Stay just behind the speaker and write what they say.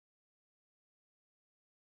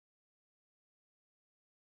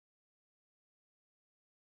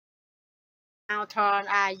How tall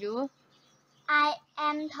are you? I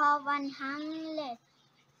am tall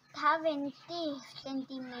 120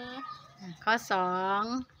 centimeters. ข้อ2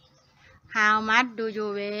 How much do you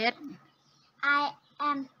weigh? I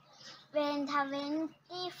am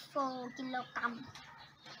 24 kilograms.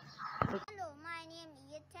 Hello, my name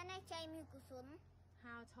is Chanachai Mikusun.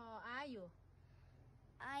 How tall are you?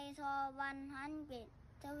 I tall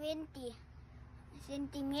 120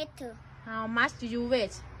 centimeters. How much do you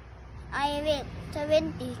weigh? I weigh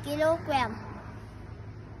 70 kilograms.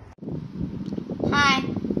 Hi,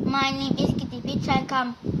 my name is Kitty Pichakam.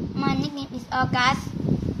 My nickname is August.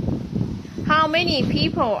 How many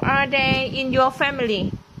people are there in your family?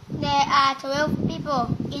 There are 12 people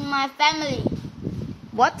in my family.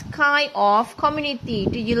 What kind of community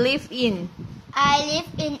do you live in? I live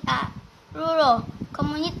in a rural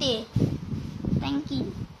community. Thank you.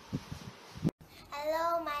 Hello,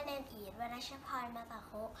 my name is Vanashapon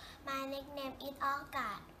Masako. My nickname is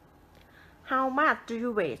August. How much do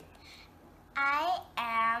you weigh? I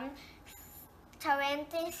am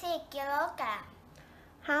 26 kilograms.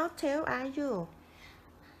 How tall are you?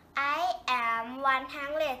 I am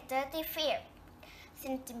 135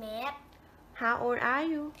 centimeters. How old are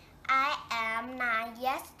you? I am 9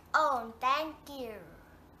 years old. Thank you.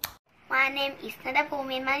 My name is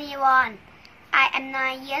Nadaphumi Maniwan. I am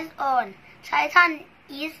 9 years old. Titan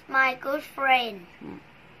is my good friend.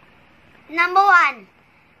 Number 1.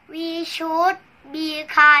 We should be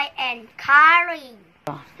kind and caring.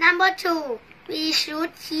 Number 2. We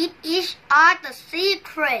should keep each other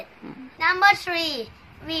secret. Number 3.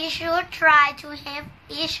 We should try to help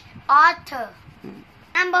each other.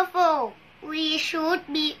 Number 4. We should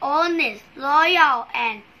be honest, loyal,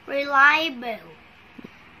 and reliable.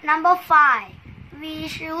 Number 5. We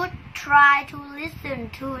should try to listen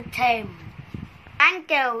to them. Thank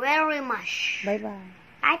you very much. Bye bye.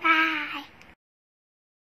 Bye bye.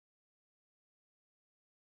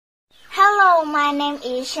 Hello, my name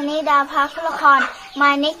is Shanida Pakulakon.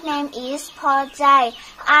 My nickname is Pojai.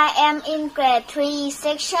 I am in grade 3,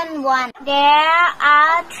 section 1. There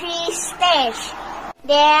are 3 stages.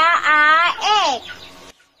 There are egg,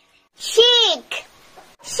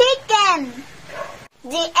 chicken.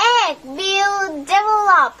 The egg will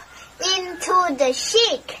develop into the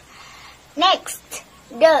chick. Next,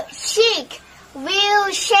 the chick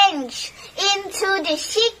will change into the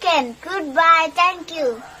chicken. Goodbye, thank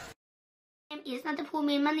you. My name is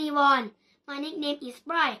Nataphumi Maniwan. My nickname is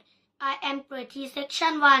Bright. I am grade 3,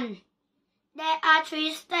 section 1. There are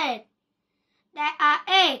 3 stages. There are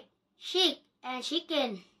egg, chick, and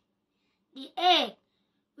chicken. The egg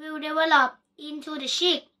will develop into the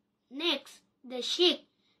chick. Next, the chick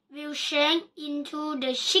will change into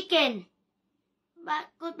the chicken. But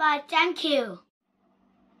goodbye, thank you.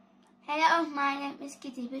 Hello, my name is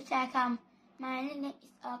Kitty Pichakam. My nickname is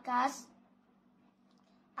August.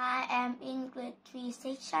 I am in grade 3,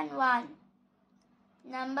 section 1.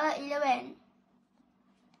 Number 11.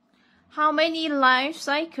 How many life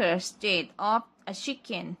cycles state of a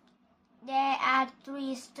chicken? There are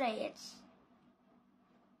 3 stages.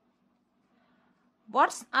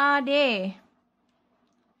 What are they?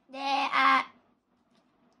 There are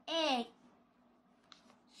egg,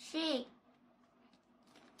 chick,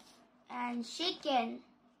 and chicken.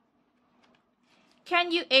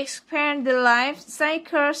 Can you explain the life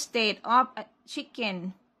cycle state of a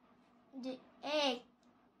chicken? The egg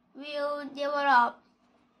will develop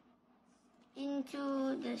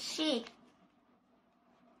into the chick.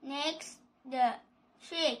 Next, the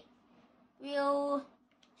chick will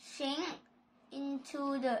shrink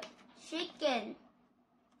into the chicken.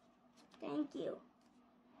 Thank you.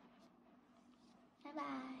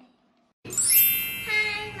 Bye-bye.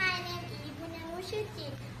 Hi, my name is Punamushiji.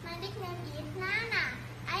 My nickname is Nana.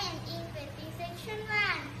 I am in grade 3, section 1.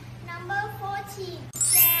 Number 14.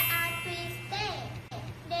 There are 3